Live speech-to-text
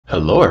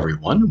Hello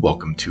everyone,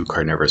 welcome to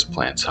Carnivorous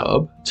Plants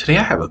Hub. Today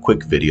I have a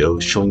quick video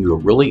showing you a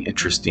really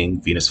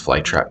interesting Venus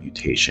flytrap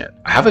mutation.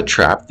 I have a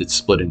trap that's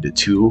split into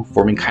two,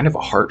 forming kind of a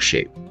heart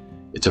shape.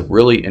 It's a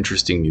really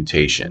interesting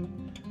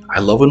mutation.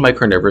 I love when my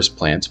carnivorous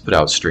plants put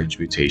out strange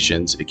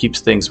mutations. It keeps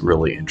things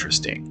really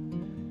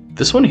interesting.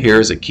 This one here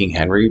is a King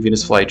Henry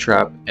Venus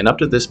flytrap, and up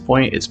to this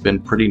point it's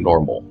been pretty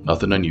normal,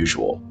 nothing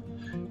unusual.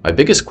 My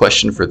biggest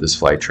question for this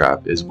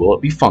flytrap is, will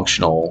it be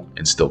functional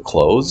and still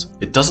close?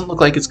 It doesn't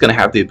look like it's going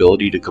to have the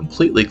ability to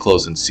completely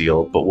close and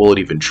seal, but will it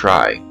even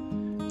try?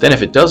 Then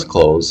if it does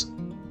close,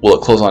 will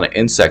it close on an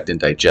insect and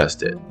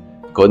digest it?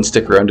 Go ahead and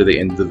stick around to the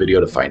end of the video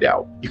to find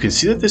out. You can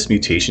see that this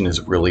mutation is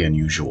really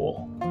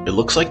unusual. It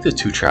looks like the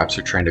two traps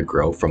are trying to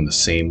grow from the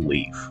same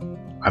leaf.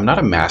 I'm not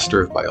a master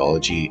of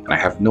biology and I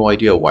have no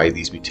idea why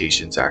these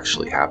mutations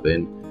actually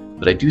happen,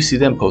 but I do see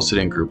them posted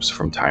in groups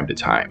from time to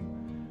time.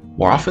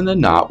 More often than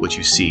not, what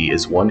you see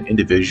is one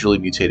individually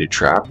mutated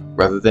trap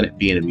rather than it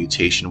being a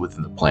mutation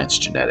within the plant's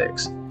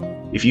genetics.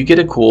 If you get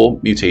a cool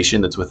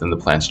mutation that's within the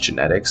plant's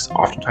genetics,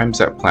 oftentimes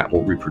that plant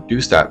will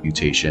reproduce that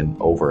mutation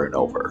over and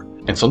over.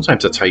 And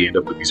sometimes that's how you end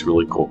up with these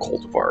really cool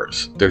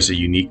cultivars. There's a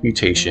unique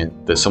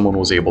mutation that someone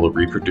was able to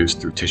reproduce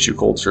through tissue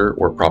culture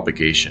or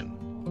propagation.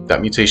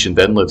 That mutation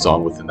then lives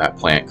on within that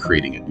plant,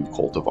 creating a new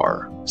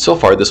cultivar. So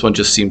far, this one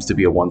just seems to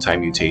be a one-time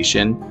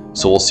mutation,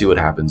 so we'll see what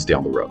happens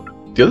down the road.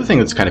 The other thing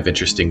that's kind of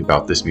interesting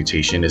about this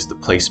mutation is the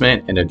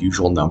placement and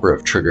unusual number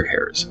of trigger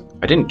hairs.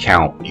 I didn't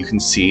count, but you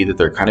can see that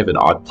they're kind of in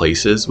odd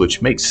places,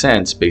 which makes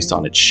sense based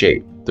on its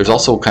shape. There's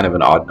also kind of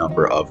an odd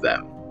number of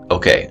them.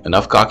 Okay,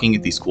 enough gawking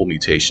at these cool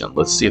mutations.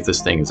 Let's see if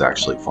this thing is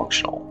actually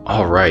functional.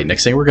 Alright,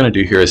 next thing we're going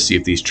to do here is see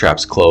if these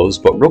traps close,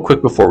 but real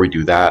quick before we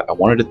do that, I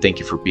wanted to thank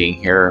you for being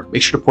here.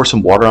 Make sure to pour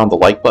some water on the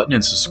like button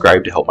and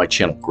subscribe to help my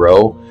channel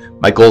grow.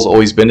 My goal has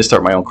always been to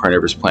start my own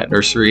carnivorous plant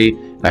nursery,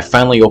 and I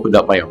finally opened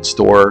up my own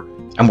store.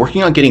 I'm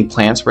working on getting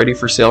plants ready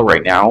for sale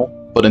right now,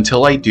 but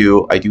until I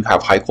do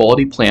have high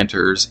quality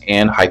planters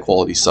and high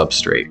quality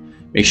substrate.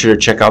 Make sure to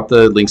check out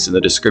the links in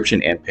the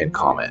description and pinned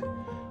comment.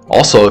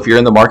 Also, if you're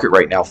in the market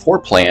right now for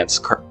plants,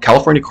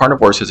 California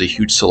Carnivorous has a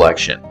huge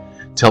selection.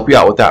 To help you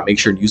out with that, make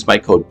sure to use my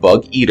code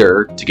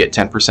BUGEATER to get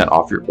 10%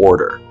 off your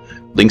order.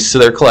 Links to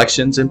their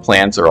collections and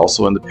plans are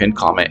also in the pinned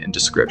comment and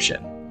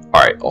description.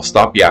 Alright, I'll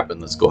stop yapping.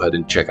 Let's go ahead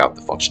and check out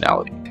the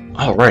functionality.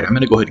 Alright, I'm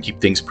going to go ahead and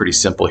keep things pretty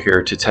simple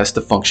here. To test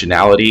the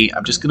functionality,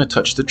 I'm just going to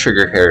touch the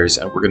trigger hairs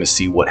and we're going to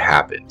see what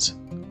happens.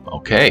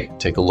 Okay,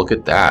 take a look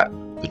at that.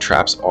 The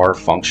traps are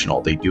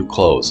functional. They do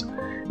close.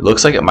 It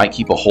looks like it might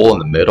keep a hole in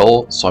the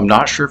middle, so I'm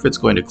not sure if it's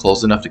going to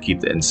close enough to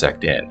keep the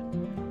insect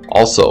in.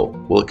 Also,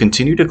 will it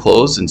continue to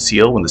close and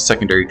seal when the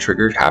secondary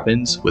trigger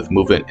happens with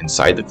movement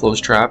inside the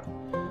closed trap?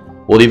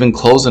 Will it even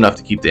close enough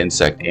to keep the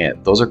insect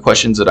in? Those are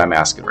questions that I'm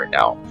asking right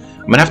now.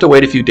 I'm gonna have to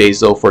wait a few days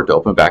though for it to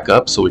open back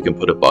up so we can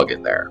put a bug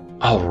in there.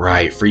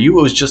 Alright, for you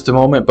it was just a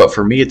moment, but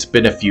for me it's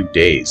been a few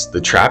days. The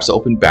trap's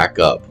opened back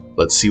up.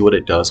 Let's see what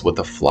it does with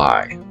a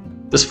fly.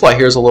 This fly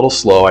here is a little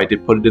slow. I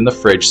did put it in the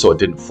fridge so it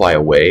didn't fly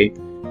away.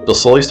 It'll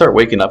slowly start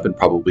waking up and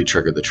probably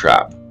trigger the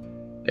trap.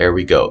 There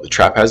we go. The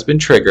trap has been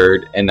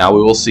triggered, and now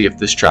we will see if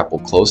this trap will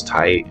close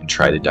tight and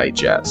try to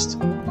digest.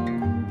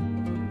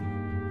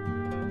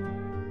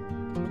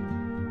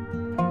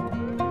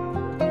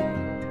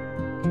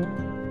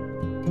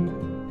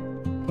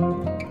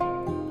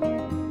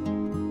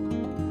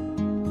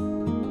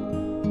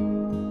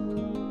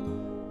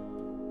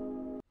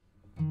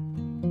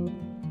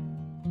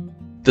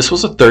 This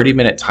was a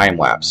 30-minute time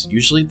lapse.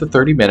 Usually at the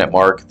 30-minute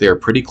mark, they're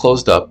pretty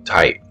closed up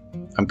tight.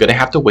 I'm gonna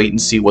have to wait and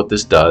see what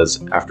this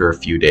does after a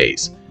few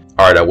days.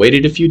 Alright, I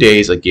waited a few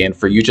days. Again,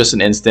 for you just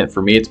an instant.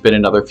 For me, it's been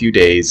another few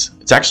days.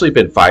 It's actually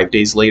been 5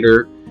 days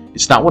later.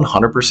 It's not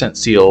 100%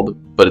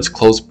 sealed, but it's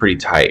closed pretty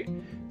tight.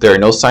 There are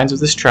no signs of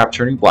this trap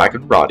turning black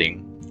and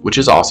rotting, which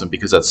is awesome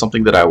because that's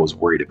something that I was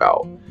worried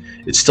about.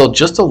 It's still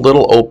just a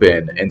little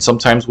open, and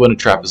sometimes when a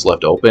trap is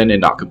left open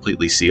and not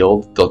completely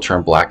sealed, they'll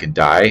turn black and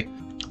die.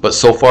 But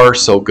so far,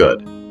 so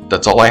good.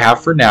 That's all I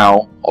have for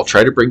now. I'll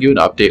try to bring you an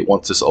update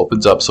once this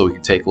opens up so we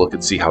can take a look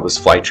and see how this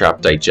fly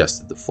trap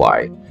digested the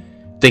fly.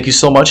 Thank you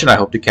so much, and I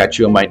hope to catch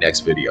you in my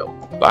next video.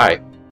 Bye.